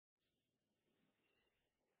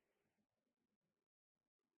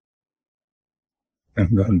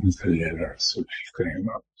بسم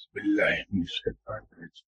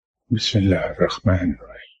اللہ الرحمن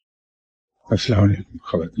الرحیم۔ السلام علیکم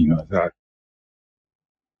خواتین و حضرات۔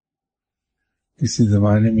 کسی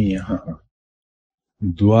زمانے میں یہاں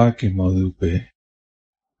دعا کے موضوع پہ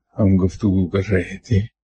ہم گفتگو کر رہے تھے۔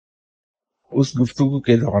 اس گفتگو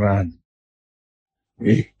کے دوران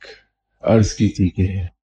ایک عرض کی تھی کہ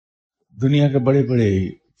دنیا کے بڑے بڑے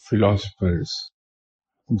فلاسفرز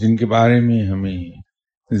جن کے بارے میں ہمیں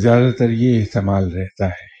زیادہ تر یہ احتمال رہتا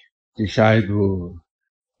ہے کہ شاید وہ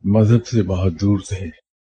مذہب سے بہت دور تھے،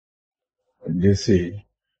 جیسے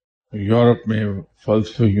یورپ میں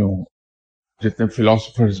فلسفیوں جتنے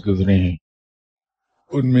فلاسفرز گزرے ہیں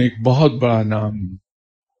ان میں ایک بہت بڑا نام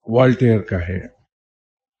والٹیر کا ہے،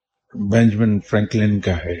 بینجمن فرینکلن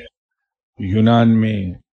کا ہے، یونان میں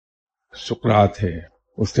سقراط ہے،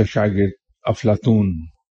 اس کا شاگرد افلاطون۔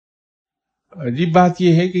 عجیب بات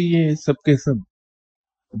یہ ہے کہ یہ سب کے سب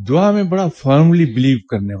دعا میں بڑا فرملی بلیو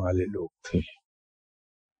کرنے والے لوگ تھے،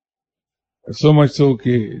 سو مچ سو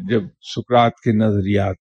کہ جب سقراط کے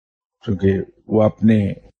نظریات، چونکہ وہ اپنے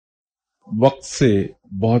وقت سے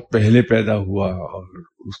بہت پہلے پیدا ہوا اور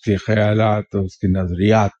اس کے خیالات اور اس کے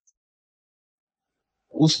نظریات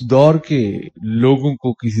اس دور کے لوگوں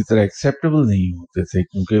کو کسی طرح ایکسیپٹیبل نہیں ہوتے تھے،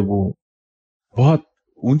 کیونکہ وہ بہت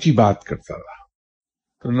اونچی بات کرتا تھا۔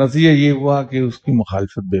 تو نتیجہ یہ ہوا کہ اس کی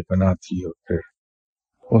مخالفت بے پناہ تھی، اور پھر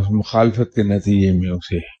اس مخالفت کے نتیجے میں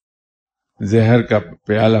اسے زہر کا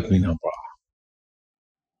پیالہ پینا پڑا۔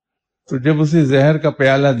 تو جب اسے زہر کا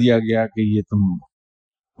پیالہ دیا گیا کہ یہ تم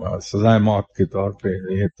سزائے موت کے طور پہ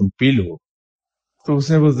یہ تم پی لو، تو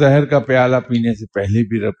اس نے وہ زہر کا پیالہ پینے سے پہلے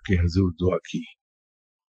بھی رب کے حضور دعا کی۔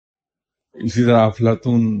 اسی طرح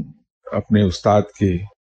افلاطون اپنے استاد کے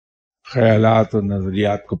خیالات اور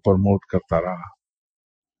نظریات کو پروموٹ کرتا رہا،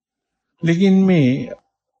 لیکن ان میں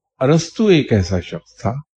ارسطو ایک ایسا شخص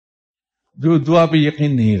تھا جو دعا پہ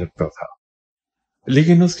یقین نہیں رکھتا تھا،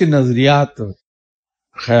 لیکن اس کے نظریات اور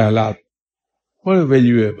خیالات بڑے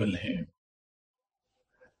ویلیویبل ہیں۔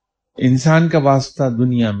 انسان کا واسطہ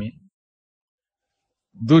دنیا میں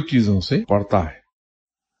دو چیزوں سے پڑتا ہے،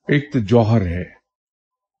 ایک تو جوہر ہے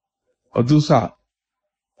اور دوسرا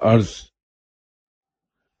عرض۔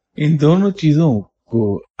 ان دونوں چیزوں کو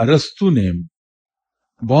ارسطو نے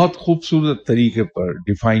بہت خوبصورت طریقے پر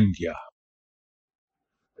ڈیفائن کیا۔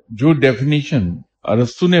 جو ڈیفینیشن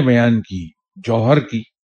ارسطو نے بیان کی جوہر کی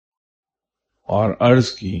اور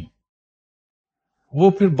عرض کی، وہ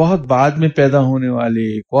پھر بہت بعد میں پیدا ہونے والے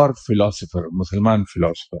ایک اور فلاسفر، مسلمان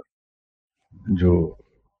فلاسفر جو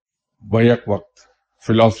بیک وقت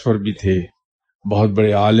فلاسفر بھی تھے، بہت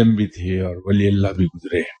بڑے عالم بھی تھے اور ولی اللہ بھی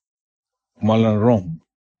گزرے، مولانا روم،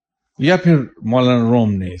 یا پھر مولانا روم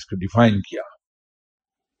نے اس کو ڈیفائن کیا۔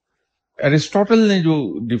 ایرسٹوٹل نے جو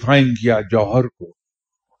ڈیفائن کیا جوہر کو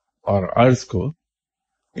اور عرض کو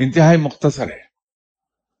انتہائی مختصر ہے۔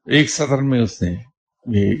 ایک سطر میں اس نے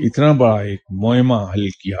یہ اتنا بڑا ایک معمہ حل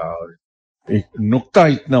کیا اور ایک نقطہ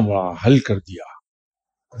اتنا بڑا حل کر دیا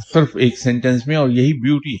صرف ایک سینٹنس میں، اور یہی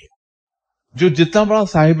بیوٹی ہے۔ جو جتنا بڑا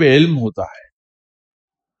صاحب علم ہوتا ہے،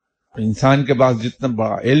 انسان کے پاس جتنا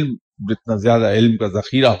بڑا علم، جتنا زیادہ علم کا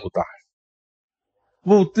ذخیرہ ہوتا ہے،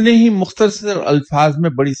 وہ اتنے ہی مختصر الفاظ میں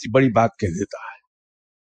بڑی سی بڑی بات کہہ دیتا ہے۔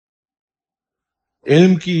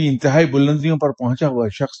 علم کی انتہائی بلندیوں پر پہنچا ہوا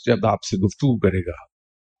شخص جب آپ سے گفتگو کرے گا،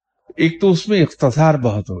 ایک تو اس میں اختصار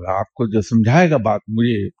بہت ہوگا، آپ کو جو سمجھائے گا بات،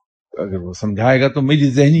 مجھے اگر وہ سمجھائے گا تو میری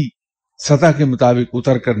ذہنی سطح کے مطابق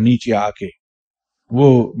اتر کر نیچے آ کے وہ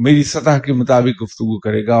میری سطح کے مطابق گفتگو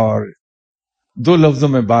کرے گا اور دو لفظوں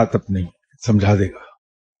میں بات اپنی سمجھا دے گا۔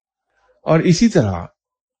 اور اسی طرح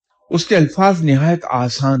اس کے الفاظ نہایت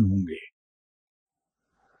آسان ہوں گے۔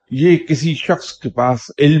 یہ کسی شخص کے پاس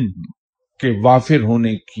علم کے وافر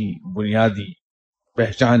ہونے کی بنیادی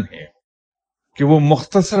پہچان ہے کہ وہ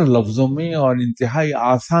مختصر لفظوں میں اور انتہائی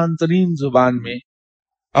آسان ترین زبان میں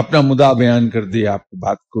اپنا مدعا بیان کر دے، آپ کو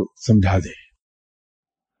بات کو سمجھا دے۔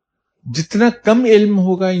 جتنا کم علم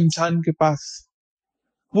ہوگا انسان کے پاس،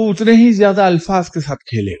 وہ اتنے ہی زیادہ الفاظ کے ساتھ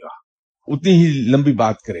کھیلے گا، اتنی ہی لمبی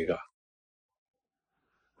بات کرے گا۔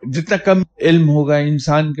 جتنا کم علم ہوگا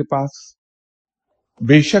انسان کے پاس،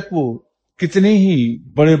 بے شک وہ کتنے ہی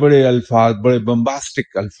بڑے بڑے الفاظ، بڑے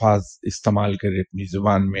بمباسٹک الفاظ استعمال کرے اپنی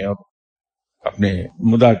زبان میں اور اپنے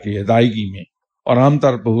مدعا کی ادائیگی میں۔ اور عام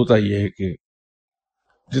طور پر ہوتا یہ ہے کہ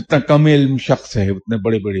جتنا کم علم شخص ہے اتنے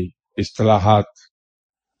بڑے بڑے اصطلاحات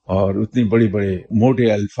اور اتنی بڑے بڑے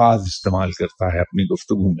موٹے الفاظ استعمال کرتا ہے اپنی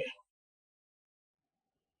گفتگو میں۔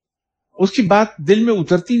 اس کی بات دل میں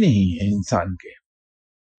اترتی نہیں ہے انسان کے۔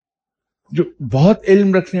 جو بہت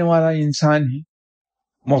علم رکھنے والا انسان ہے،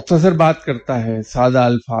 مختصر بات کرتا ہے، سادہ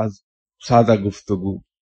الفاظ، सादा गुफ्तगू,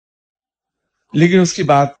 लेकिन उसकी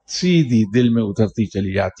बात सीधी दिल में उतरती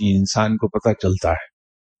चली जाती है। इंसान को पता चलता है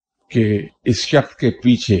कि इस शख्स के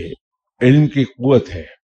पीछे इल्म की कुव्वत है।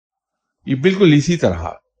 ये बिल्कुल इसी तरह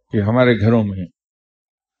कि हमारे घरों में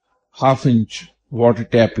हाफ इंच वाटर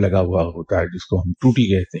टैप लगा हुआ होता है, जिसको हम टूटी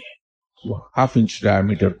कहते हैं, वो हाफ इंच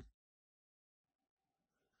डायमीटर।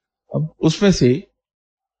 अब उसमें से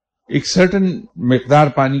एक सर्टन मिकदार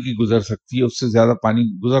पानी की गुजर सकती है, उससे ज्यादा पानी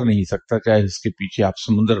गुजर नहीं सकता, चाहे इसके पीछे आप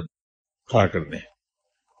समुद्र खड़ा कर दें,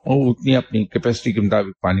 और उतनी अपनी कैपेसिटी के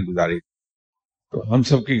मुताबिक पानी गुजारे। तो हम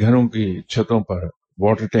सबके घरों की छतों पर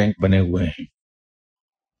वाटर टैंक बने हुए हैं।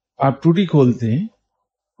 आप टूटी खोलते हैं,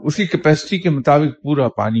 उसकी कैपेसिटी के मुताबिक पूरा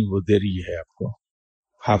पानी वो दे रही है आपको।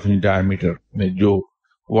 हाफ इंच डायमीटर में जो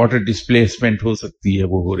वाटर डिस्प्लेसमेंट हो सकती है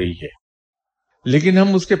वो हो रही है। लेकिन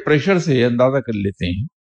हम उसके प्रेशर से अंदाजा कर लेते हैं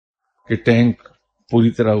कि टैंक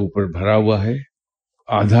पूरी तरह ऊपर भरा हुआ है,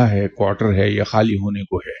 आधा है, क्वार्टर है, या खाली होने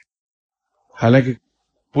को है। हालांकि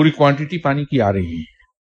पूरी क्वांटिटी पानी की आ रही है।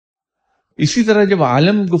 इसी तरह जब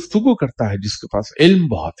आलम गुफ्तगू करता है, जिसके पास इल्म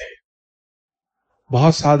बहुत है,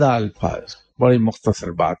 बहुत सादा अल्फाज, बड़े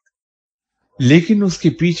मुख्तसर बात, लेकिन उसके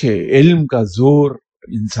पीछे इल्म का जोर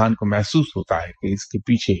इंसान को महसूस होता है कि इसके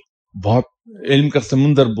पीछे बहुत इल्म का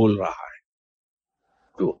समुंदर बोल रहा है।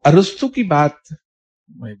 तो अरस्तु की बात,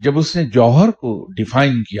 जब उसने जौहर को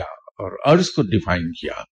डिफाइन किया और अर्ज को डिफाइन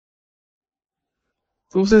किया,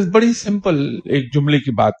 तो उसने बड़ी सिंपल एक जुमले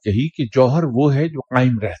की बात कही कि जौहर वो है जो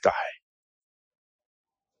कायम रहता है,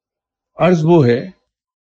 अर्ज वो है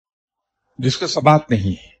जिसका सबात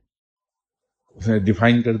नहीं है। उसने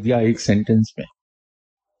डिफाइन कर दिया एक सेंटेंस में।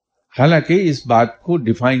 हालांकि इस बात को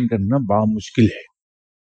डिफाइन करना बड़ा मुश्किल है।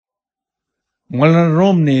 मौलाना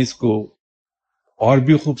रोम ने इसको और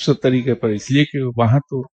भी खूबसूरत तरीके पर, इसलिए कि वहां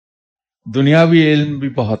तो दुनियावी इल्म भी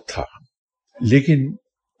बहुत था, लेकिन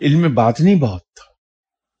इल्म बातनी बहुत था।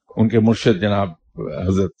 उनके मुर्शिद जनाब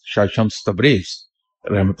हजरत शाह शम्स तबरेज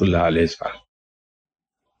रहमतुल्लाह अलैह साहब,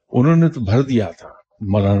 उन्होंने तो भर दिया था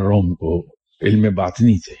मौलाना रोम को इल्म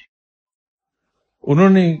बातनी से।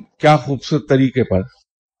 उन्होंने क्या खूबसूरत तरीके पर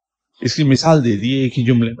इसकी मिसाल दे दी एक ही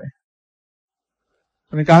जुमले में।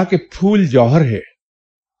 उन्होंने कहा कि फूल जौहर है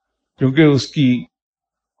क्योंकि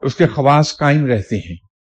उसके खवास कायम रहते हैं,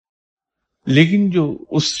 लेकिन जो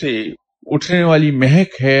उससे उठने वाली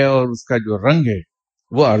महक है और उसका जो रंग है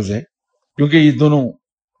वो अर्ज है, क्योंकि ये दोनों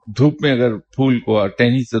धूप में अगर फूल को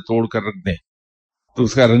टहनी से तोड़ कर रख दें तो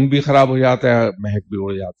उसका रंग भी खराब हो जाता है, महक भी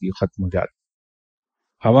उड़ जाती है, खत्म हो जाती है।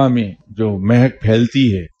 हवा में जो महक फैलती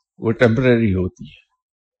है वो टेम्पररी होती है।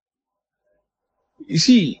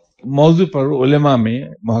 इसी मौजू पर उलेमा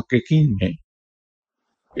में, मुहक्किकीन में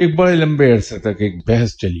एक बड़े लंबे अरसे तक एक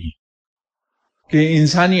बहस चली कि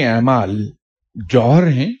इंसानी अमाल जौहर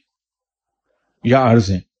हैं या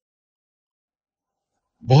अर्ज हैं।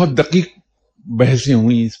 बहुत दकीक बहसें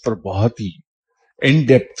हुई इस पर, बहुत ही इन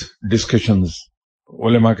डेप्थ डिस्कशंस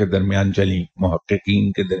उलेमा के दरमियान चली,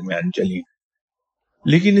 मुहक्किकीन के दरमियान चली,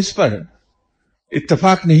 लेकिन इस पर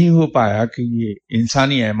इत्तफाक नहीं हो पाया कि ये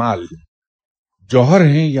इंसानी अमाल जौहर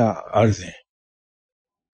हैं या अर्ज हैं।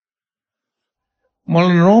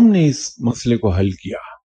 मौलाना रोम ने इस मसले को हल किया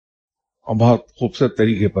और बहुत खूबसूरत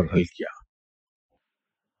तरीके पर हल किया।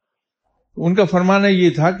 उनका फरमाना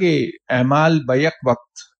यह था कि अमाल बैक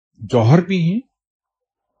वक्त जौहर भी हैं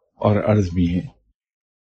और अर्ज भी हैं।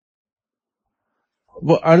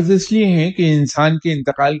 वो अर्ज इसलिए हैं कि इंसान के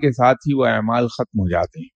इंतकाल के साथ ही वो अमाल खत्म हो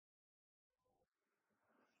जाते हैं।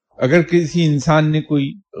 अगर किसी इंसान ने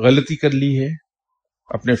कोई गलती कर ली है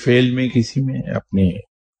अपने फेल में, किसी में, अपने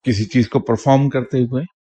किसी चीज को परफॉर्म करते हुए,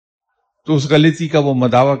 तो उस गलती का वो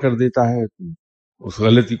मदावा कर देता है, तो उस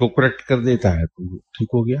गलती को करेक्ट कर देता है, तो ठीक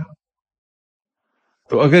हो गया।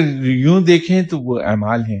 तो अगर यूं देखें तो वो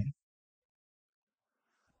अमाल हैं,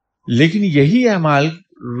 लेकिन यही अमाल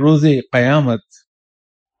रोजे कयामत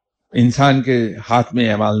इंसान के हाथ में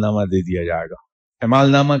अमालनामा दे दिया जाएगा।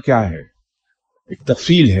 अमालनामा क्या है? एक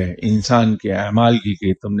तफसील है इंसान के अमाल की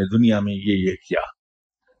कि तुमने दुनिया में ये किया,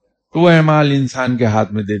 तो वह अमाल इंसान के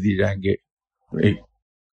हाथ में दे दिए जाएंगे, एक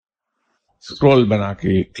स्क्रॉल बना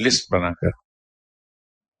के, एक लिस्ट बनाकर।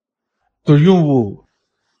 तो यूं वो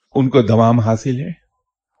उनको दवाम हासिल है,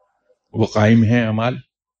 वो कायम है अमाल,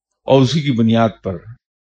 और उसी की बुनियाद पर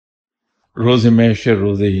रोजे महशर,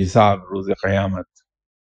 रोजे हिसाब, रोजे कयामत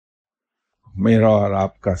मेरा और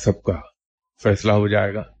आपका सबका फैसला हो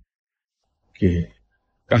जाएगा कि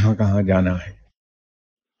कहां कहां जाना है।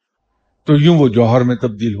 तो यूं वो जौहर में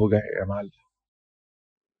तब्दील हो गए अमाल।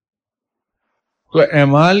 तो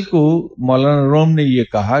अमाल को मौलाना रोम ने ये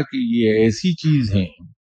कहा कि ये ऐसी चीज हैं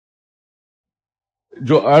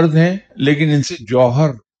जो अर्ध हैं, लेकिन इनसे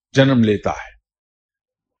जौहर जन्म लेता है।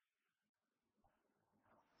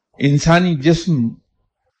 इंसानी जिस्म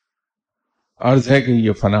अर्ज है कि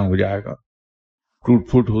ये फना हो जाएगा, टूट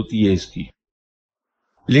फूट होती है इसकी,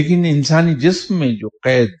 लेकिन इंसानी जिस्म में जो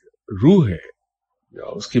कैद रूह है, या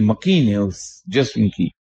उसकी मकीन है उस जिस्म की,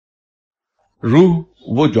 रूह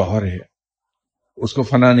वो जौहर है, उसको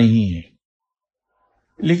फना नहीं है।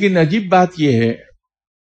 लेकिन अजीब बात यह है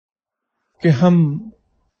कि हम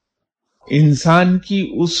इंसान की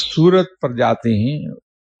उस सूरत पर जाते हैं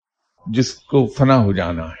जिसको फना हो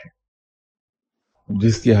जाना है,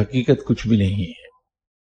 जिसकी हकीकत कुछ भी नहीं है।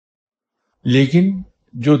 लेकिन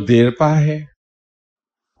जो देरपा है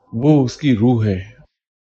वो उसकी रूह है।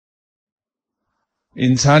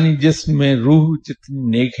 इंसानी जिस्म में रूह जितनी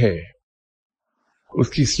नेक है,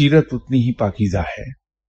 उसकी सीरत उतनी ही पाकीज़ा है।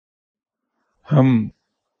 हम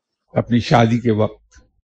अपनी शादी के वक्त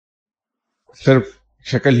सिर्फ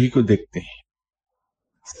शक्ल ही को देखते हैं,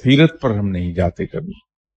 सीरत पर हम नहीं जाते कभी।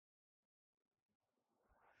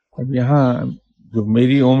 अब यहाँ जो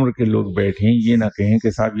मेरी उम्र के लोग बैठे हैं, ये ना कहें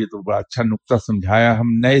कि साहब ये तो बड़ा अच्छा नुक्ता समझाया, हम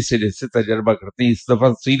नए सिरे से तजर्बा करते हैं, इस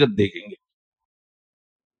दफा सीरत देखेंगे।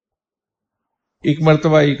 एक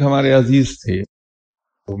मर्तबा एक हमारे अजीज थे,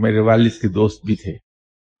 वो मेरे वालिद के दोस्त भी थे।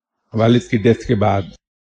 वालिद की डेथ के बाद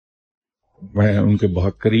मैं उनके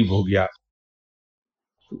बहुत करीब हो गया।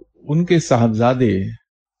 उनके साहबजादे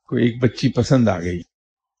को एक बच्ची पसंद आ गई,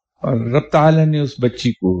 और रब ताला ने उस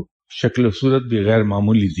बच्ची को शक्ल सूरत भी गैर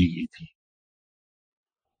मामूली दी गई थी।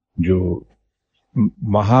 जो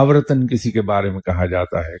महावरतन किसी के बारे में कहा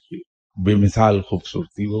जाता है कि बेमिसाल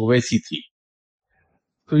खूबसूरती, वो वैसी थी।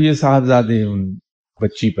 तो ये साहबजादे उन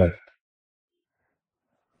बच्ची पर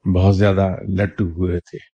बहुत ज्यादा लट्टू हुए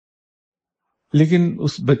थे। लेकिन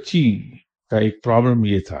उस बच्ची का एक प्रॉब्लम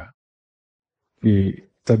ये था कि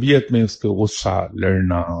तबीयत में उसके गुस्सा,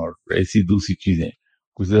 लड़ना और ऐसी दूसरी चीजें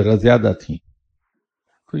कुछ जरा ज्यादा थी।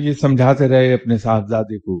 तो ये समझाते रहे अपने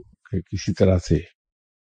साहबजादे को कि किसी तरह से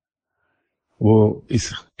वो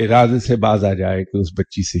इस इरादे से बाज आ जाए कि उस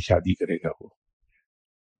बच्ची से शादी करेगा वो।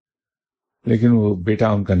 लेकिन वो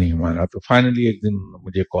बेटा उनका नहीं माना। तो फाइनली एक दिन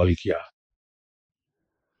मुझे कॉल किया,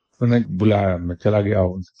 उन्हें बुलाया, मैं चला गया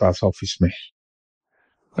उनके पास ऑफिस में।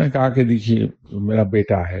 मैंने कहा कि देखिए मेरा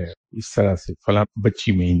बेटा है, इस तरह से फला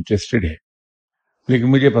बच्ची में इंटरेस्टेड है, लेकिन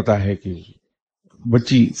मुझे पता है कि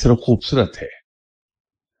बच्ची सिर्फ खूबसूरत है।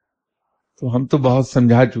 तो हम तो बहुत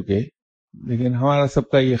समझा चुके, लेकिन हमारा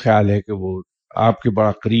सबका ये ख्याल है कि वो आपके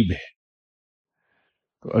बड़ा करीब है,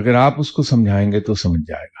 तो अगर आप उसको समझाएंगे तो समझ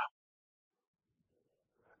जाएगा।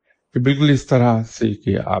 कि बिल्कुल इस तरह से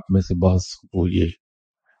कि आप में से बहुत को ये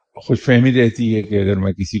खुशफहमी रहती है कि अगर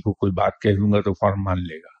मैं किसी को कोई बात कह दूंगा तो फौरन मान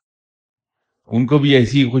लेगा। उनको भी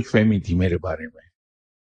ऐसी ही खुशफहमी थी मेरे बारे में।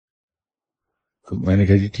 तो मैंने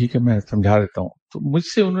कहा जी ठीक है, मैं समझा देता हूँ। तो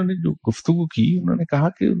मुझसे उन्होंने जो गुफ्तगू की, उन्होंने कहा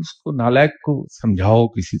कि उसको नालायक को समझाओ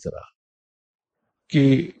किसी तरह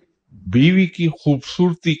कि बीवी की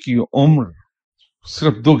खूबसूरती की उम्र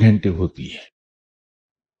सिर्फ 2 घंटे होती है।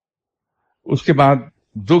 उसके बाद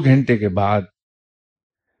 2 घंटे के बाद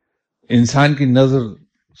इंसान की नजर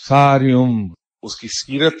सारी उम्र उसकी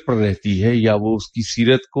सीरत पर रहती है, या वो उसकी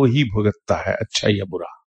सीरत को ही भुगतता है, अच्छा या बुरा।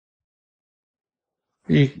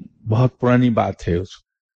 एक बहुत पुरानी बात है।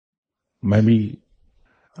 मैं भी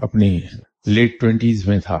अपनी लेट 20s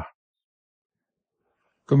में था,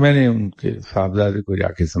 तो मैंने उनके साहबजादे को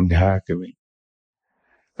जाके समझाया कि भाई,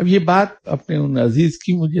 अब ये बात अपने उन अजीज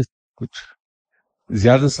की मुझे कुछ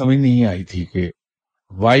ज्यादा समझ नहीं आई थी कि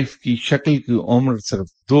वाइफ की शक्ल की उम्र सिर्फ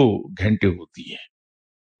 2 घंटे होती है।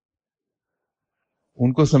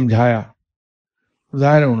 उनको समझाया,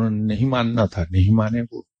 जाहिर है उन्होंने नहीं मानना था, नहीं माने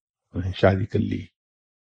वो, उन्हें शादी कर ली।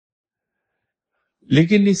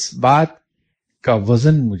 लेकिन इस बात का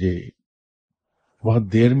वजन मुझे बहुत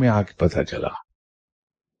देर में आके पता चला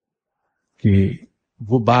कि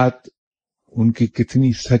वो बात उनकी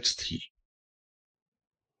कितनी सच थी।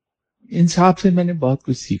 इंसाफ से मैंने बहुत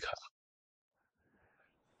कुछ सीखा।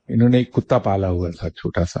 इन्होंने एक कुत्ता पाला हुआ था,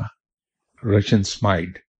 छोटा सा रशियन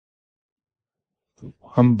स्माइड।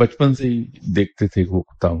 हम बचपन से ही देखते थे वो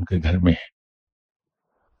कुत्ता उनके घर में है।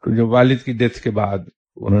 तो जब वालिद की डेथ के बाद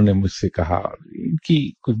उन्होंने मुझसे कहा, इनकी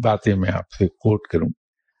कुछ बातें मैं आपसे कोट करूं।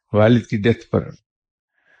 वालिद की डेथ पर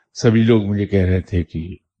सभी लोग मुझे कह रहे थे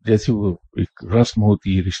कि जैसे वो एक रस्म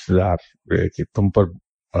होती है रिश्तेदार कि तुम पर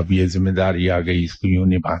अब ये जिम्मेदारी आ गई, इसको यूं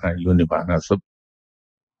निभाना, सब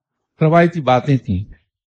रवायती बातें थी।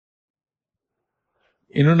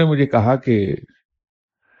 इन्होंने मुझे कहा कि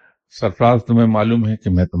सरफराज, तुम्हें मालूम है कि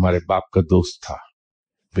मैं तुम्हारे बाप का दोस्त था।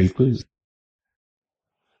 बिल्कुल,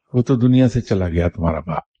 वो तो दुनिया से चला गया तुम्हारा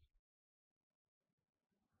बाप,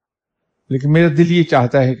 لیکن میرا دل یہ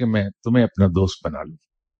چاہتا ہے کہ میں تمہیں اپنا دوست بنا لوں.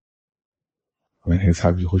 میرے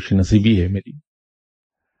حساب یہ خوش نصیبی ہے میری.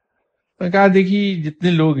 میں نے کہا دیکھیے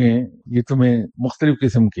جتنے لوگ ہیں یہ تمہیں مختلف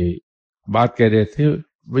قسم کے بات کہہ رہے تھے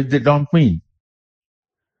which they don't mean,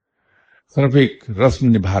 صرف ایک رسم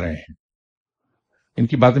نبھا رہے ہیں. ان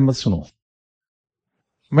کی باتیں مت سنو.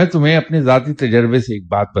 میں تمہیں اپنے ذاتی تجربے سے ایک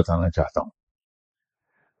بات بتانا چاہتا ہوں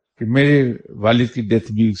کہ میرے والد کی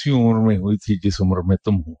ڈیتھ بھی اسی عمر میں ہوئی تھی جس عمر میں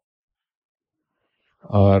تم ہو،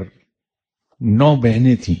 اور 9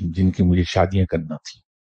 بہنیں تھیں جن کی مجھے شادیاں کرنا تھی،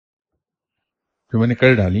 جو میں نے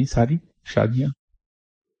کر ڈالی ساری شادیاں.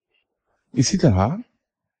 اسی طرح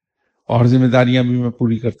اور ذمہ داریاں بھی میں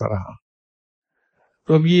پوری کرتا رہا.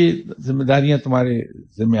 تو اب یہ ذمہ داریاں تمہارے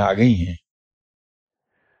ذمہ آ گئی ہیں،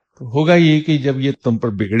 تو ہوگا یہ کہ جب یہ تم پر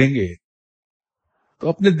بگڑیں گے تو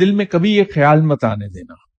اپنے دل میں کبھی یہ خیال مت آنے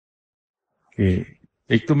دینا کہ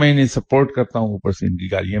ایک تو میں انہیں سپورٹ کرتا ہوں، اوپر سے ان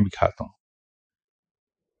کی گالیاں بھی کھاتا ہوں.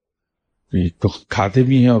 ایک تو کھاتے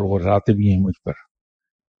بھی ہیں اور غراتے بھی ہیں مجھ پر،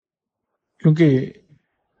 کیونکہ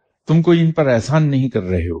تم کو ان پر احسان نہیں کر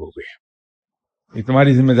رہے ہوگے. یہ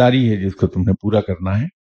تمہاری ذمہ داری ہے جس کو تم نے پورا کرنا ہے.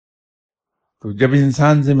 تو جب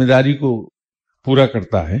انسان ذمہ داری کو پورا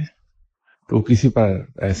کرتا ہے تو کسی پر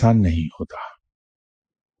احسان نہیں ہوتا.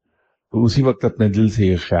 تو اسی وقت اپنے دل سے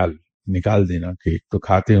یہ خیال نکال دینا کہ ایک تو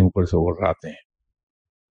کھاتے ہیں اوپر سے غراتے ہیں.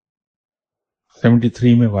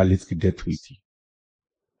 73 میں والد کی ڈیتھ ہوئی تھی.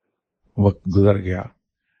 وقت گزر گیا،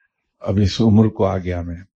 اب اس عمر کو آ گیا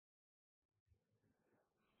میں.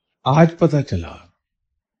 آج پتہ چلا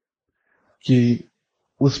کہ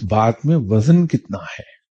اس بات میں وزن کتنا ہے،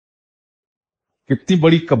 کتنی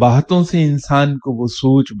بڑی قباحتوں سے انسان کو وہ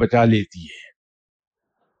سوچ بچا لیتی ہے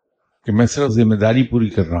کہ میں صرف ذمہ داری پوری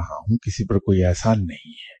کر رہا ہوں، کسی پر کوئی احسان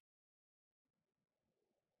نہیں ہے.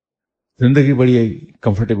 زندگی بڑی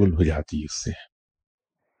کمفرٹیبل ہو جاتی ہے اس سے.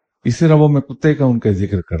 اس طرح وہ میں کتے کا ان کا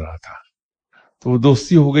ذکر کر رہا تھا، تو وہ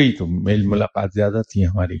دوستی ہو گئی تو میل ملاقات زیادہ تھی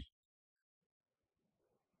ہماری.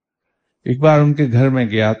 ایک بار ان کے گھر میں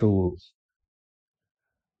گیا تو وہ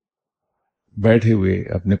بیٹھے ہوئے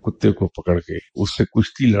اپنے کتے کو پکڑ کے اس سے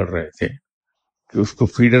کشتی لڑ رہے تھے کہ اس کو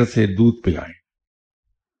فیڈر سے دودھ پلائیں.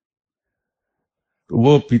 تو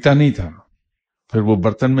وہ پیتا نہیں تھا. پھر وہ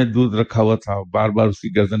برتن میں دودھ رکھا ہوا تھا، بار بار اس کی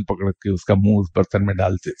گردن پکڑ کے اس کا منہ اس برتن میں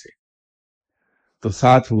ڈالتے تھے. تو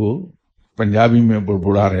ساتھ وہ پنجابی میں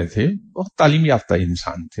بڑبڑا رہے تھے. بہت تعلیم یافتہ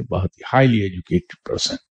انسان تھے، بہت ہی ہائیلی ایجوکیٹڈ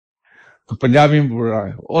پرسن. تو پنجابی میں بڑھ رہا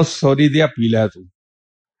ہے، او سوری دیا پیلا تو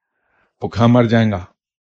بھوکا مر جائیں گا.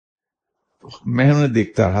 میں انہیں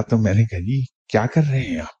دیکھتا رہا تو میں نے کہا جی کیا کر رہے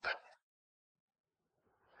ہیں آپ؟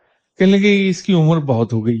 کہنے لگے اس کی عمر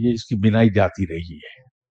بہت ہو گئی ہے، اس کی بینائی جاتی رہی ہے،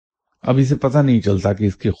 اب اسے پتہ نہیں چلتا کہ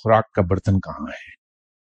اس کے خوراک کا برتن کہاں ہے.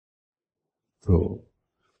 تو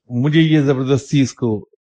مجھے یہ زبردستی اس کو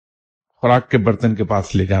خوراک کے برتن کے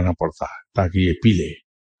پاس لے جانا پڑتا ہے تاکہ یہ پی لے.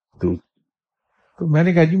 تو میں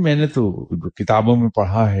نے کہا جی میں نے تو جو کتابوں میں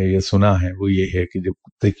پڑھا ہے یا سنا ہے وہ یہ ہے کہ جب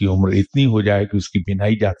کتے کی عمر اتنی ہو جائے کہ اس کی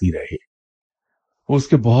بینائی جاتی رہے، وہ اس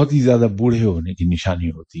کے بہت ہی زیادہ بوڑھے ہونے کی نشانی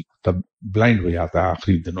ہوتی، تب بلائنڈ ہو جاتا ہے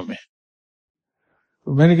آخری دنوں میں.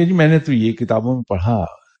 تو میں نے کہا جی میں نے تو یہ کتابوں میں پڑھا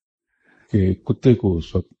کہ کتے کو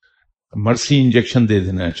اس وقت مرسی انجیکشن دے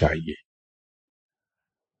دینا چاہیے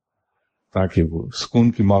تاکہ وہ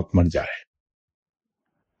سکون کی موت مر جائے.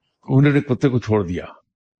 انہوں نے کتے کو چھوڑ دیا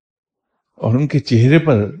اور ان کے چہرے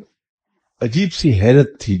پر عجیب سی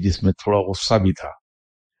حیرت تھی جس میں تھوڑا غصہ بھی تھا.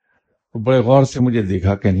 وہ بڑے غور سے مجھے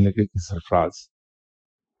دیکھا، کہنے لگے کہ سرفراز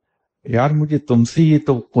یار مجھے تم سے یہ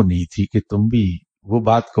توقع نہیں تھی کہ تم بھی وہ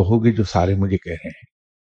بات کہو گے جو سارے مجھے کہہ رہے ہیں.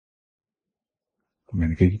 میں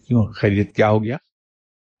نے کہا کیوں، خیریت کیا ہو گیا؟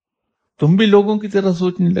 تم بھی لوگوں کی طرح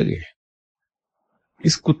سوچنے لگے.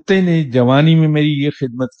 اس کتے نے جوانی میں میری یہ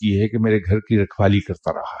خدمت کی ہے کہ میرے گھر کی رکھوالی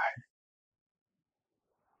کرتا رہا ہے،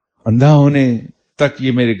 اندھا ہونے تک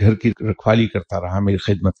یہ میرے گھر کی رکھوالی کرتا رہا، میری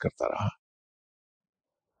خدمت کرتا رہا.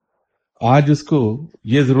 آج اس کو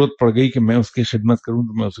یہ ضرورت پڑ گئی کہ میں اس کی خدمت کروں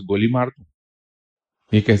تو میں اسے گولی مار دوں؟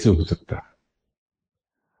 یہ کیسے ہو سکتا؟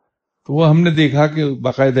 تو وہ ہم نے دیکھا کہ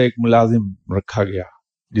باقاعدہ ایک ملازم رکھا گیا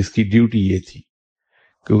جس کی ڈیوٹی یہ تھی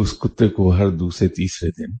کہ اس کتے کو ہر دوسرے تیسرے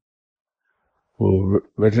دن وہ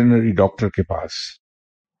ویٹرنری ڈاکٹر کے پاس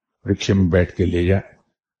رکشے میں بیٹھ کے لے جائے،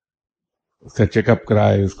 اس کا چیک اپ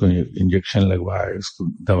کرائے، اس کو انجیکشن لگوائے، اس کو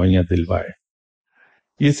دوائیاں دلوائے.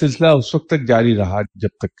 یہ سلسلہ اس وقت تک جاری رہا جب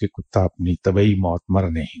تک کہ کتا اپنی طبعی موت مر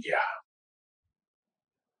نہیں گیا.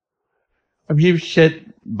 اب یہ شاید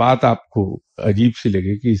بات آپ کو عجیب سی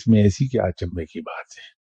لگے کہ اس میں ایسی کیا اچنبھے کی بات ہے،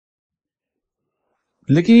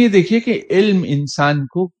 لیکن یہ دیکھیے کہ علم انسان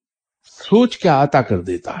کو سوچ کیا عطا کر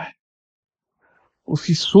دیتا ہے. اس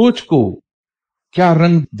کی سوچ کو کیا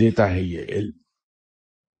رنگ دیتا ہے یہ علم.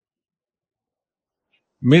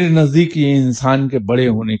 میرے نزدیک یہ انسان کے بڑے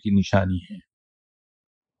ہونے کی نشانی ہے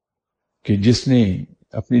کہ جس نے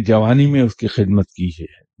اپنی جوانی میں اس کی خدمت کی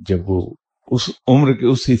ہے، جب وہ اس عمر کے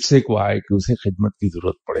اس حصے کو آئے کہ اسے خدمت کی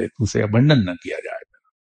ضرورت پڑے تو اسے ابنڈن نہ کیا جائے.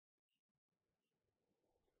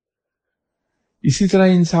 اسی طرح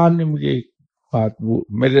انسان نے مجھے ایک بات، وہ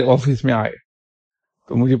میرے آفس میں آئے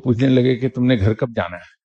تو مجھے پوچھنے لگے کہ تم نے گھر کب جانا ہے.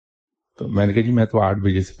 تو میں نے کہا جی میں تو 8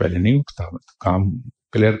 بجے سے پہلے نہیں اٹھتا، میں تو کام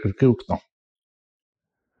کلیئر کر کے اٹھتا ہوں.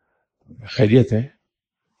 خیریت ہے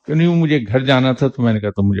کہ نہیں؟ مجھے گھر جانا تھا تو میں نے کہا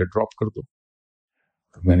تم مجھے ڈراپ کر دو.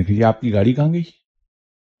 تو میں نے کہا جی آپ کی گاڑی کہاں گئی؟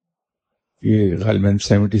 یہ غالباً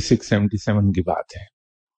 76-77 کی بات ہے.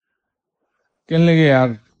 کہنے لگے یار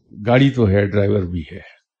گاڑی تو ہے، ڈرائیور بھی ہے.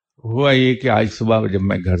 ہوا یہ کہ آج صبح جب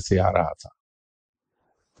میں گھر سے آ رہا تھا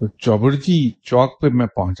تو چوبرجی چوک پہ میں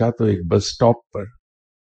پہنچا تو ایک بس سٹاپ پر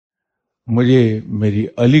مجھے میری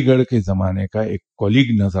علی گڑھ کے زمانے کا ایک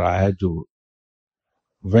کولیگ نظر آیا جو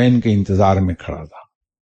وین کے انتظار میں کھڑا تھا.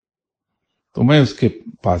 تو میں اس کے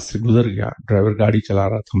پاس سے گزر گیا، ڈرائیور گاڑی چلا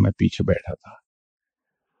رہا تھا، میں پیچھے بیٹھا تھا.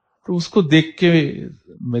 تو اس کو دیکھ کے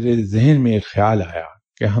میرے ذہن میں ایک خیال آیا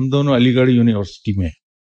کہ ہم دونوں علی گڑھ یونیورسٹی میں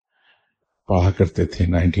پڑھا کرتے تھے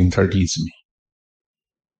 1930s میں.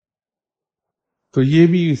 تو یہ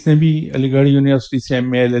بھی، اس نے بھی علی گڑھ یونیورسٹی سے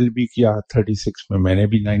M A L L B کیا 36 میں، میں نے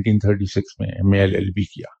بھی 1936 میں M A L L B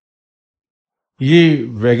کیا. یہ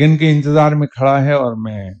ویگن کے انتظار میں کھڑا ہے اور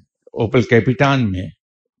میں اوپل کیپیٹان میں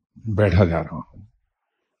بیٹھا جا رہا ہوں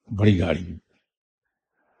بڑی گاڑی میں.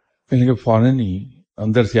 کہنے کہ فوراً ہی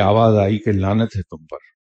اندر سے آواز آئی کہ لعنت ہے تم پر،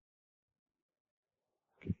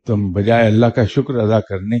 تم بجائے اللہ کا شکر ادا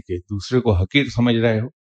کرنے کے دوسرے کو حقیر سمجھ رہے ہو.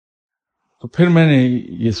 تو پھر میں نے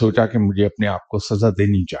یہ سوچا کہ مجھے اپنے آپ کو سزا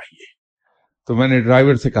دینی چاہیے. تو میں نے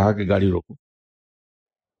ڈرائیور سے کہا کہ گاڑی روکو.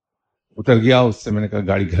 اتر گیا، اس سے میں نے کہا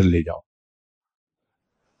گاڑی گھر لے جاؤ.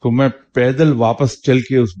 تو میں پیدل واپس چل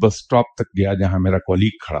کے اس بس سٹاپ تک گیا جہاں میرا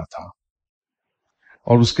کولیگ کھڑا تھا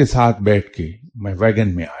اور اس کے ساتھ بیٹھ کے میں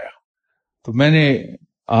ویگن میں آیا. تو میں نے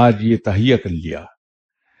آج یہ تہیہ کر لیا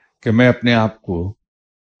کہ میں اپنے آپ کو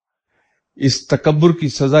اس تکبر کی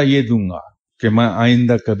سزا یہ دوں گا کہ میں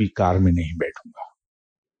آئندہ کبھی کار میں نہیں بیٹھوں گا.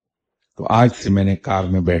 تو آج سے میں نے کار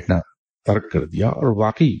میں بیٹھنا ترک کر دیا اور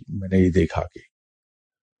واقعی میں نے یہ دیکھا کہ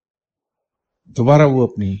دوبارہ وہ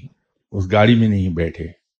اپنی اس گاڑی میں نہیں بیٹھے،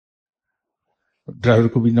 ڈرائیور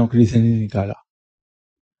کو بھی نوکری سے نہیں نکالا.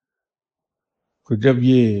 تو جب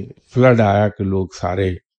یہ فلڈ آیا کہ لوگ سارے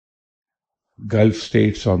گلف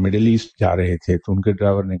سٹیٹس اور مڈل ایسٹ جا رہے تھے تو ان کے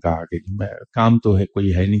ڈرائیور نے کہا کہ میں کام تو ہے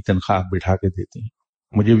کوئی ہے نہیں، تنخواہ بٹھا کے دیتے ہیں،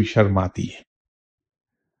 مجھے بھی شرم آتی ہے،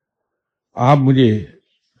 آپ مجھے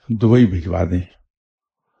دبئی بھجوا دیں.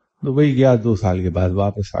 دبئی گیا، 2 سال کے بعد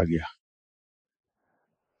واپس آ گیا.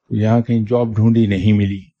 یہاں کہیں جاب ڈھونڈی، نہیں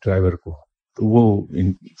ملی ڈرائیور کو، تو وہ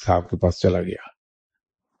ان صاحب کے پاس چلا گیا.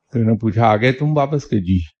 تو انہوں نے پوچھا آ گئے تم واپس؟ کہ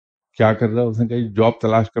جی. کیا کر رہا؟ اس نے کہا جاب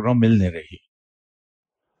تلاش کر رہا ہوں، مل نہیں رہی.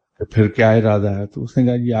 تو پھر کیا ارادہ ہے؟ تو اس نے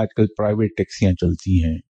کہا جی آج کل پرائیویٹ ٹیکسیاں چلتی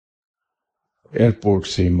ہیں ایئرپورٹ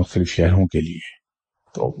سے مختلف شہروں کے لیے،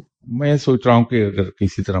 تو میں سوچ رہا ہوں کہ اگر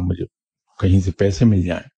کسی طرح مجھے کہیں سے پیسے مل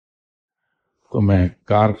جائیں تو میں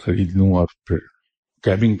کار خرید لوں اور پھر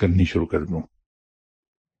کیبنگ کرنی شروع کر دوں.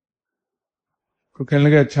 تو کہنے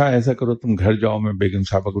لگے اچھا ایسا کرو تم گھر جاؤ، میں بیگم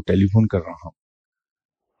صاحبہ کو ٹیلی فون کر رہا ہوں،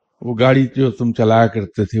 وہ گاڑی جو تم چلایا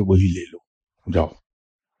کرتے تھے وہی لے لو، جاؤ.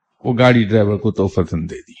 وہ گاڑی ڈرائیور کو توفتاً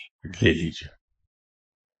دے دی، لے لیجیے.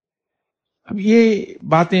 اب یہ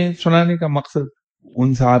باتیں سنانے کا مقصد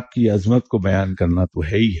ان صاحب کی عظمت کو بیان کرنا تو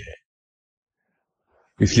ہے ہی ہے،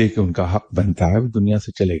 اس لیے کہ ان کا حق بنتا ہے، وہ دنیا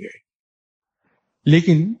سے چلے گئے.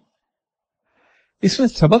 لیکن اس میں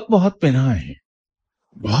سبق بہت پنہاں ہے،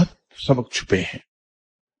 بہت سبق چھپے ہیں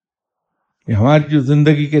کہ ہماری جو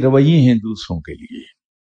زندگی کے رویے ہیں دوسروں کے لیے،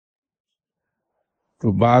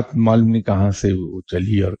 تو بات معلوم نہیں کہاں سے وہ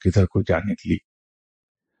چلی اور کدھر کو جا نکلی.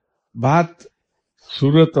 بات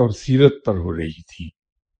صورت اور سیرت پر ہو رہی تھی.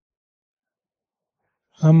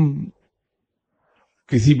 ہم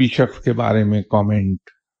کسی بھی شخص کے بارے میں کامنٹ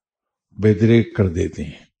بے دریغ کر دیتے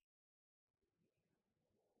ہیں،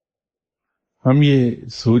 ہم یہ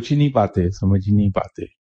سوچ ہی نہیں پاتے، سمجھ ہی نہیں پاتے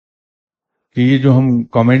کہ یہ جو ہم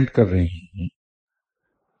کامنٹ کر رہے ہیں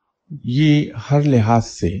یہ ہر لحاظ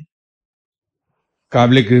سے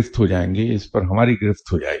قابل گرفت ہو جائیں گے، اس پر ہماری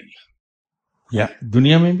گرفت ہو جائے گی، یا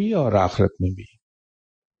دنیا میں بھی اور آخرت میں بھی.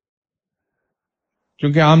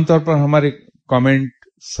 کیونکہ عام طور پر ہمارے کامنٹ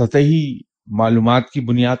سطحی معلومات کی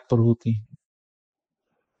بنیاد پر ہوتی ہیں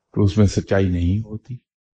تو اس میں سچائی نہیں ہوتی.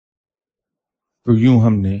 تو یوں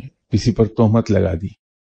ہم نے کسی پر تہمت لگا دی،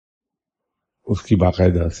 اس کی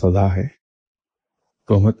باقاعدہ سزا ہے.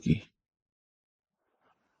 तोहमत की,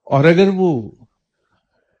 और अगर वो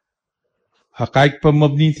हकाइक पर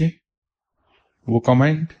मबनी थे वो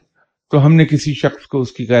कमेंट, तो हमने किसी शख्स को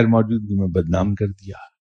उसकी गैर मौजूदगी में बदनाम कर दिया,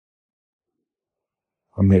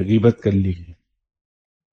 हमने गीबत कर ली,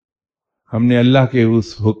 हमने अल्लाह के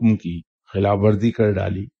उस हुक्म की खिलाफ वर्जी कर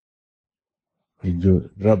डाली कि जो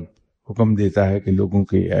रब हुक्म देता है कि लोगों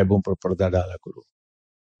के ऐबों पर पर्दा डाला करो,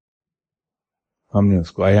 हमने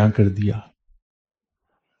उसको अयां कर दिया।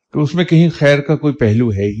 तो उसमें कहीं खैर का कोई पहलू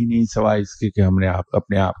है ही नहीं, सिवाय इसके कि हमने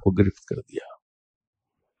अपने आप को गिरफ्त कर दिया,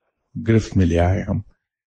 गिरफ्त में ले आए हम।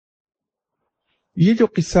 ये जो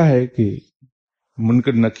किस्सा है कि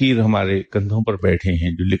मुनकर नकीर हमारे कंधों पर बैठे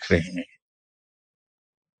हैं जो लिख रहे हैं,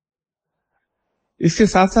 इसके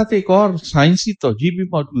साथ साथ एक और साइंसी तौजीह भी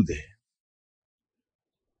मौजूद है।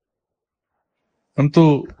 हम तो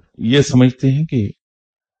ये समझते हैं कि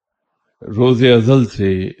रोजे अजल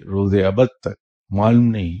से रोजे अबद तक मालूम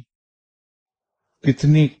नहीं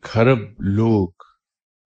कितने खरब लोग,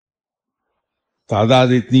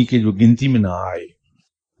 तादाद इतनी कि जो गिनती में ना आए,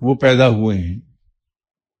 वो पैदा हुए हैं।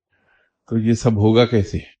 तो ये सब होगा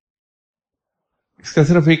कैसे? इसका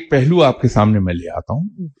सिर्फ एक पहलू आपके सामने मैं ले आता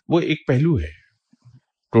हूं, वो एक पहलू है,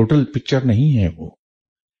 टोटल पिक्चर नहीं है वो।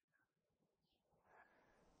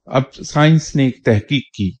 अब साइंस ने एक तहकीक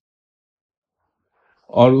की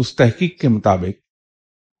और उस तहकीक के मुताबिक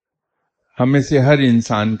हमें से हर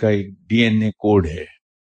इंसान का एक डीएनए कोड है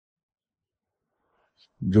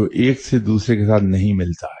जो एक से दूसरे के साथ नहीं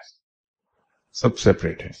मिलता है, सब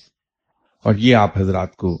सेपरेट है। और ये आप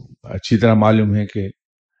हजरात को अच्छी तरह मालूम है कि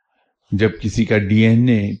जब किसी का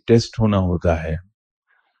डीएनए टेस्ट होना होता है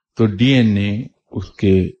तो डीएनए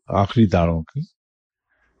उसके आखिरी दाड़ों की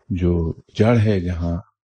जो जड़ है, जहां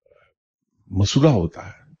मसूड़ा होता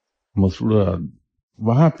है, मसूड़ा,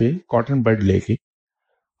 वहां पे कॉटन बड लेके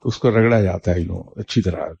तो उसको रगड़ा जाता है अच्छी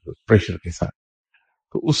तरह प्रेशर के साथ,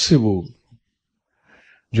 तो उससे वो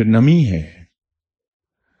जो नमी है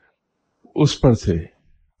उस पर से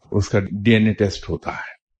उसका डीएनए टेस्ट होता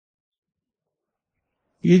है।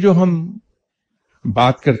 ये जो हम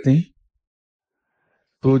बात करते हैं,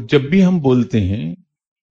 तो जब भी हम बोलते हैं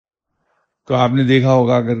तो आपने देखा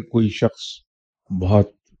होगा अगर कोई शख्स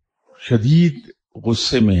बहुत शदीद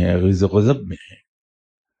गुस्से में है, गजब में है,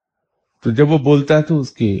 तो जब वो बोलता है तो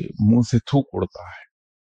उसके मुंह से थूक उड़ता है।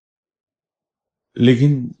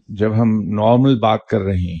 लेकिन जब हम नॉर्मल बात कर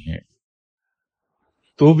रहे हैं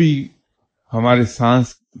तो भी हमारे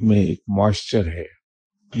सांस में एक मॉइस्चर है,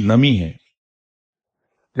 नमी है।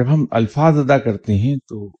 जब हम अल्फाज अदा करते हैं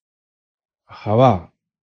तो हवा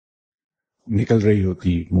निकल रही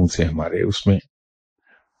होती मुंह से हमारे, उसमें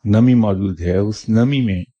नमी मौजूद है, उस नमी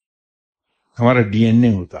में हमारा डीएनए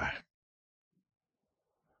होता है।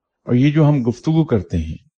 और ये जो हम गुफ्तगू करते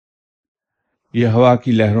हैं ये हवा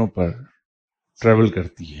की लहरों पर ट्रेवल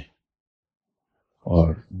करती है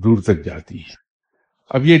और दूर तक जाती है।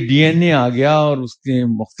 अब ये डीएनए आ गया और उसके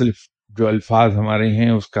मुख्तलिफ जो अल्फाज हमारे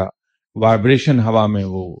हैं उसका वाइब्रेशन हवा में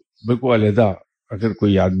वो बिल्कुल अलहदा, अगर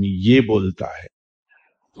कोई आदमी ये बोलता है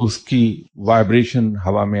तो उसकी वाइब्रेशन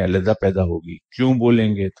हवा में अलहदा पैदा होगी, क्यों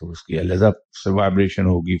बोलेंगे तो उसकी अलहदा से वाइब्रेशन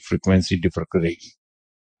होगी, फ्रिक्वेंसी डिफर करेगी।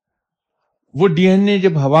 वो डीएनए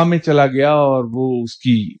जब हवा में चला गया और वो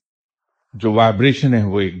उसकी जो वाइब्रेशन है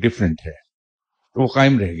वो एक डिफरेंट है, तो वो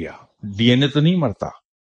कायम रह गया। डीएनए तो नहीं मरता,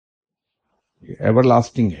 एवर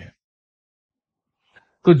लास्टिंग है।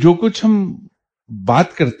 तो जो कुछ हम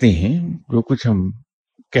बात करते हैं, जो कुछ हम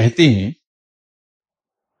कहते हैं,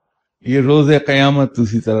 ये रोज़े क़यामत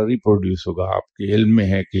उसी तरह रिप्रोड्यूस होगा। आपके इल्म में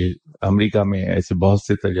है कि अमेरिका में ऐसे बहुत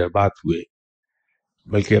से तजर्बात हुए,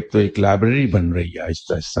 बल्कि अब तो एक लाइब्रेरी बन रही है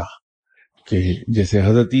आहिस्ता आहिस्ता, कि जैसे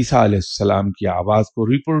हजरत ईसा अलैहिस्सलाम की आवाज को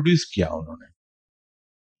रिप्रोड्यूस किया उन्होंने,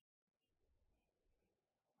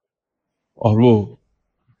 और वो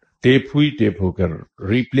टेप हुई, टेप होकर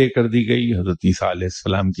रिप्ले कर दी गई हजरत ईसा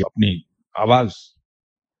अलैहिस्सलाम की अपनी आवाज,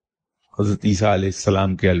 हजरत ईसा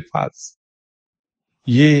अलैहिस्सलाम के अल्फाज।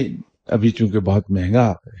 ये अभी चूंकि बहुत महंगा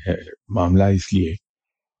है मामला, इसलिए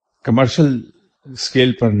कमर्शियल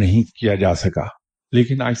स्केल पर नहीं किया जा सका,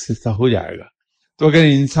 लेकिन आहिस्ता आहिस्ता हो जाएगा। तो अगर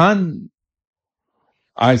इंसान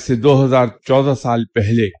आज से 2014 साल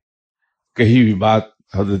पहले कही हुई बात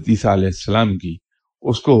हजरत ईसा अलैहिस्सलाम की,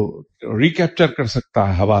 उसको रिकैप्चर कर सकता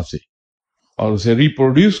है हवा से और उसे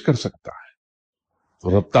रिप्रोड्यूस कर सकता है,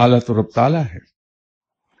 तो रब ताला है।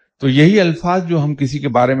 तो यही अल्फाज जो हम किसी के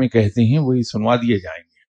बारे में कहते हैं वही सुनवा दिए जाएंगे,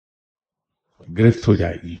 गिरफ्त हो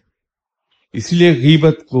जाएगी। इसलिए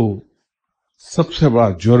गीबत को सबसे बड़ा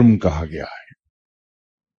जुर्म कहा गया है।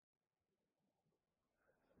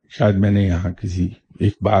 शायद मैंने यहां किसी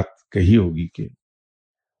एक बात कही होगी कि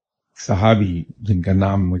صحابی جن کا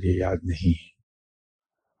نام مجھے یاد نہیں ہے،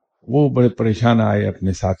 وہ بڑے پریشان آئے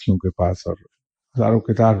اپنے ساتھیوں کے پاس اور ہزاروں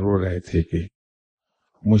کتار رو رہے تھے کہ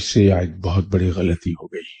مجھ سے آج بہت بڑی غلطی ہو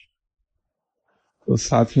گئی. تو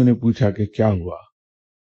ساتھیوں نے پوچھا کہ کیا ہوا؟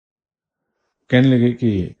 کہنے لگے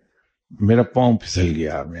کہ میرا پاؤں پھسل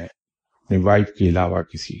گیا، میں اپنی وائف کے علاوہ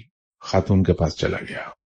کسی خاتون کے پاس چلا گیا.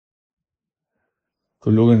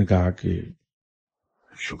 تو لوگوں نے کہا کہ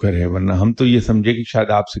شکر ہے، ورنہ ہم تو یہ سمجھے کہ شاید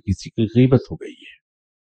آپ سے کسی کی غیبت ہو گئی ہے.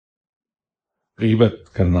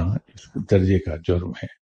 غیبت کرنا اس درجے کا جرم ہے،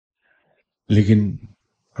 لیکن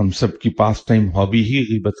ہم سب کی پاس ٹائم ہابی ہی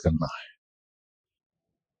غیبت کرنا ہے.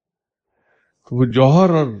 تو وہ جوہر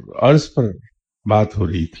اور عرض پر بات ہو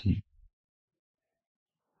رہی تھی.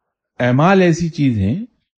 اعمال ایسی چیز ہیں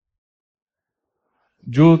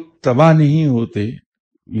جو تباہ نہیں ہوتے.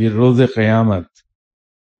 یہ روز قیامت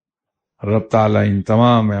رب تعالیٰ ان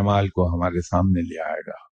تمام اعمال کو ہمارے سامنے لے آئے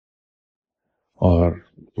گا اور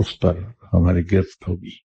اس پر ہماری گرفت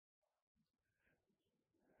ہوگی.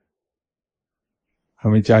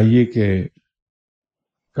 ہمیں چاہیے کہ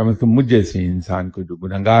کم از کم مجھ جیسے انسان کو جو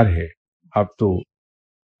گنہگار ہے، اب تو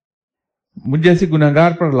مجھ جیسے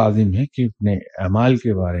گنہگار پر لازم ہے کہ اپنے اعمال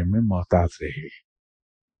کے بارے میں محتاط رہے.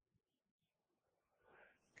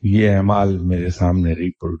 یہ اعمال میرے سامنے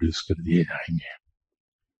ریپروڈیوس کر دیے جائیں گے.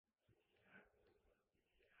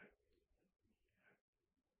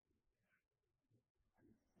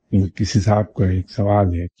 کسی صاحب کا ایک سوال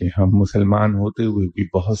ہے کہ ہم مسلمان ہوتے ہوئے بھی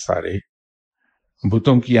بہت سارے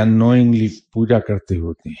بتوں کی اننوئنگلی پوجا کرتے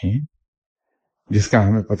ہوتے ہیں جس کا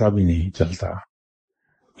ہمیں پتہ بھی نہیں چلتا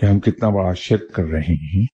کہ ہم کتنا بڑا شرک کر رہے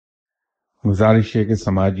ہیں. گزارش ہے کہ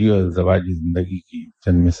سماجی اور ازدواجی زندگی کی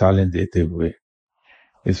چند مثالیں دیتے ہوئے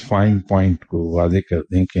اس فائن پوائنٹ کو واضح کر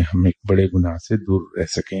دیں کہ ہم ایک بڑے گناہ سے دور رہ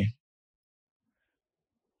سکیں.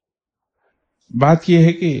 بات یہ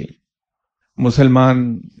ہے کہ مسلمان،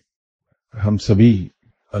 ہم سبھی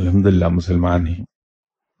الحمدللہ مسلمان ہیں.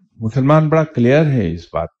 مسلمان بڑا کلیئر ہے اس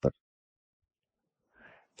بات پر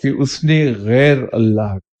کہ اس نے غیر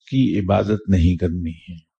اللہ کی عبادت نہیں کرنی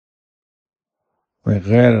ہے،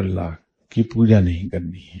 غیر اللہ کی پوجا نہیں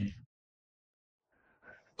کرنی ہے.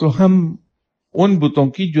 تو ہم ان بتوں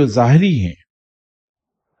کی جو ظاہری ہیں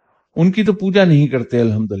ان کی تو پوجا نہیں کرتے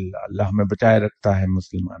الحمدللہ، اللہ ہمیں بچائے رکھتا ہے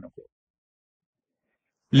مسلمانوں کو.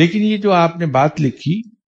 لیکن یہ جو آپ نے بات لکھی،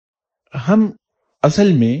 ہم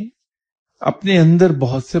اصل میں اپنے اندر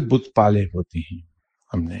بہت سے بت پالے ہوتے ہیں.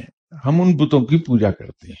 ہم ان بتوں کی پوجا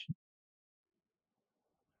کرتے ہیں.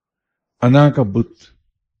 انا کا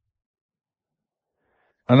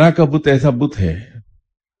بت ایسا بت ہے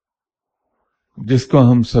جس کو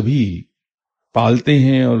ہم سبھی پالتے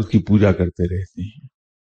ہیں اور اس کی پوجا کرتے رہتے ہیں.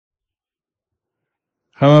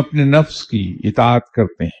 ہم اپنے نفس کی اطاعت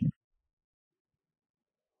کرتے ہیں.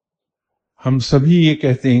 ہم سبھی یہ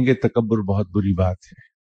کہتے ہیں کہ تکبر بہت بری بات ہے،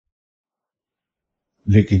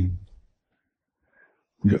 لیکن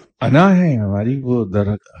جو انا ہے ہماری، وہ در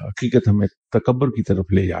حقیقت ہمیں تکبر کی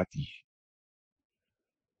طرف لے جاتی ہے.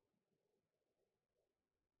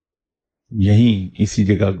 یہیں اسی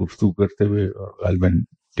جگہ گفتگو کرتے ہوئے اور غالباً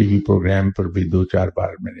ٹی وی پروگرام پر بھی 2-4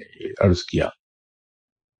 بار میں نے یہ عرض کیا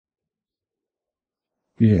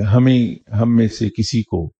کہ ہم میں سے کسی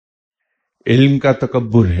کو علم کا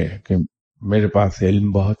تکبر ہے کہ میرے پاس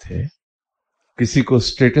علم بہت ہے، کسی کو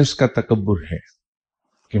سٹیٹس کا تکبر ہے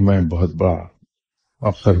کہ میں بہت بڑا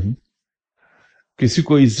افسر ہوں، کسی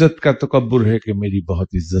کو عزت کا تکبر ہے کہ میری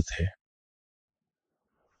بہت عزت ہے،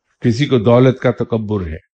 کسی کو دولت کا تکبر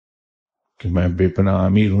ہے کہ میں بے پناہ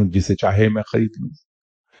امیر ہوں جسے چاہے میں خرید لوں،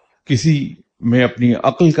 کسی میں اپنی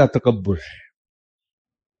عقل کا تکبر ہے.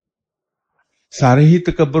 سارے ہی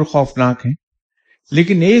تکبر خوفناک ہیں،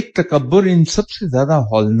 لیکن ایک تکبر ان سب سے زیادہ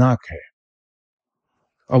ہولناک ہے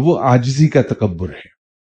اور وہ عاجزی کا تکبر ہے.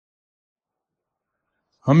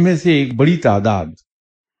 ہم میں سے ایک بڑی تعداد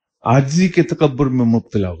عاجزی کے تکبر میں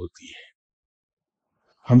مبتلا ہوتی ہے.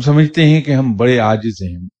 ہم سمجھتے ہیں کہ ہم بڑے عاجز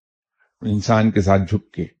ہیں، انسان کے ساتھ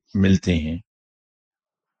جھک کے ملتے ہیں،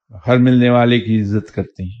 ہر ملنے والے کی عزت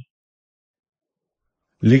کرتے ہیں.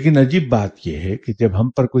 لیکن عجیب بات یہ ہے کہ جب ہم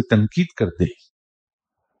پر کوئی تنقید کرتے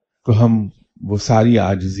تو ہم وہ ساری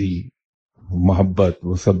عاجزی، محبت،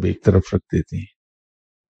 وہ سب ایک طرف رکھ دیتے ہیں.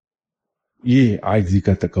 یہ عاجزی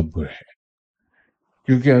کا تکبر ہے،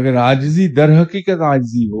 کیونکہ اگر عاجزی در حقیقت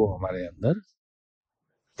عاجزی ہو ہمارے اندر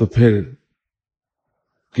تو پھر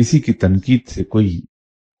کسی کی تنقید سے کوئی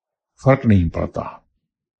فرق نہیں پڑتا.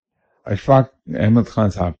 اشفاق احمد خان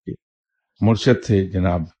صاحب کے مرشد تھے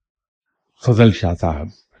جناب فضل شاہ صاحب،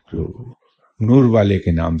 جو نور والے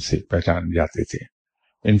کے نام سے پہچان جاتے تھے.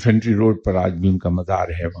 انفینٹری روڈ پر آج بھی ان کا مزار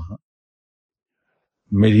ہے وہاں.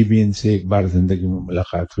 میری بھی ان سے ایک بار زندگی میں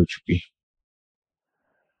ملاقات ہو چکی.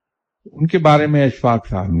 ان کے بارے میں اشفاق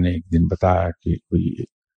صاحب نے ایک دن بتایا کہ کوئی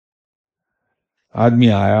آدمی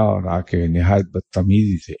آیا اور آ کے نہایت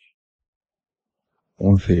بدتمیزی سے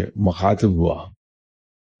ان سے مخاطب ہوا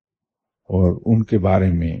اور ان کے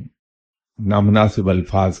بارے میں نامناسب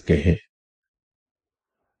الفاظ کہے.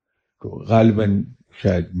 تو غالباً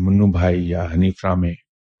شاید منو بھائی یا حنیف رامے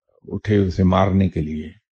اٹھے اسے مارنے کے لیے.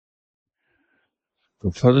 تو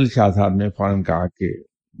فضل شاہ صاحب نے فوراً کہا کہ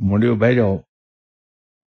موڑیو بہ جاؤ،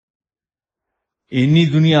 اینی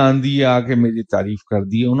دنیا آندھی آ کے میری تعریف کر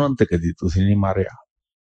دی، انہوں نے کدی تسی نہیں ماریا.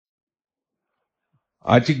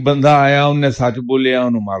 آج ایک بندہ آیا انہیں سچ بولیا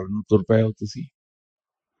انہوں مارن تر پے ہو تسی،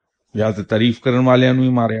 یا تو تعریف کرن والے نو ہی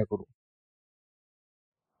ماریا کرو.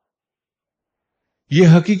 یہ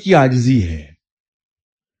حقیقی عاجزی ہے.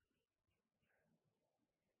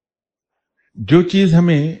 جو چیز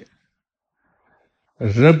ہمیں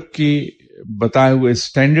رب کے بتائے ہوئے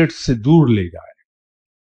سٹینڈرڈ سے دور لے جائے،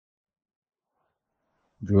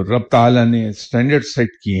 جو رب تعالیٰ نے سٹینڈرڈ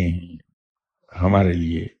سیٹ کیے ہیں ہمارے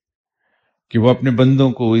لیے کہ وہ اپنے بندوں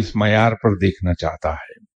کو اس معیار پر دیکھنا چاہتا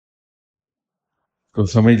ہے، تو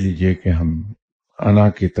سمجھ لیجئے کہ ہم انا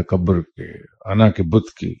کے تکبر کے، انا کے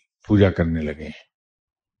بت کی پوجا کرنے لگے ہیں.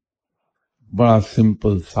 بڑا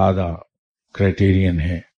سمپل سادہ کرائٹیرین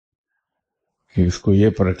ہے کہ اس کو یہ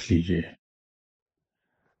پرکھ لیجئے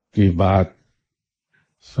کہ بات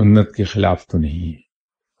سنت کے خلاف تو نہیں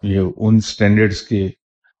ہے، یہ ان سٹینڈرڈز کے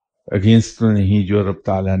اگینسٹ تو نہیں جو رب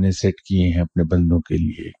تعالیٰ نے سیٹ کیے ہیں اپنے بندوں کے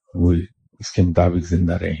لیے، وہ اس کے مطابق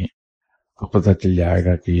زندہ رہیں. تو پتہ چل جائے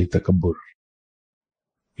گا کہ یہ تکبر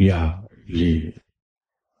یا یہ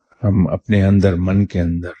ہم اپنے اندر من کے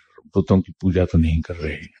اندر بتوں کی پوجا تو نہیں کر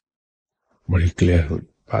رہے. بڑی کلیئر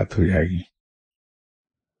بات ہو جائے گی.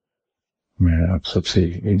 میں آپ سب سے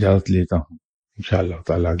اجازت لیتا ہوں. انشاءاللہ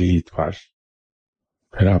تعالیٰ اگلی اتوار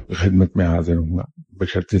پھر آپ کی خدمت میں حاضر ہوں گا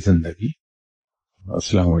بشرط زندگی.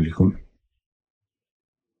 السلام علیکم.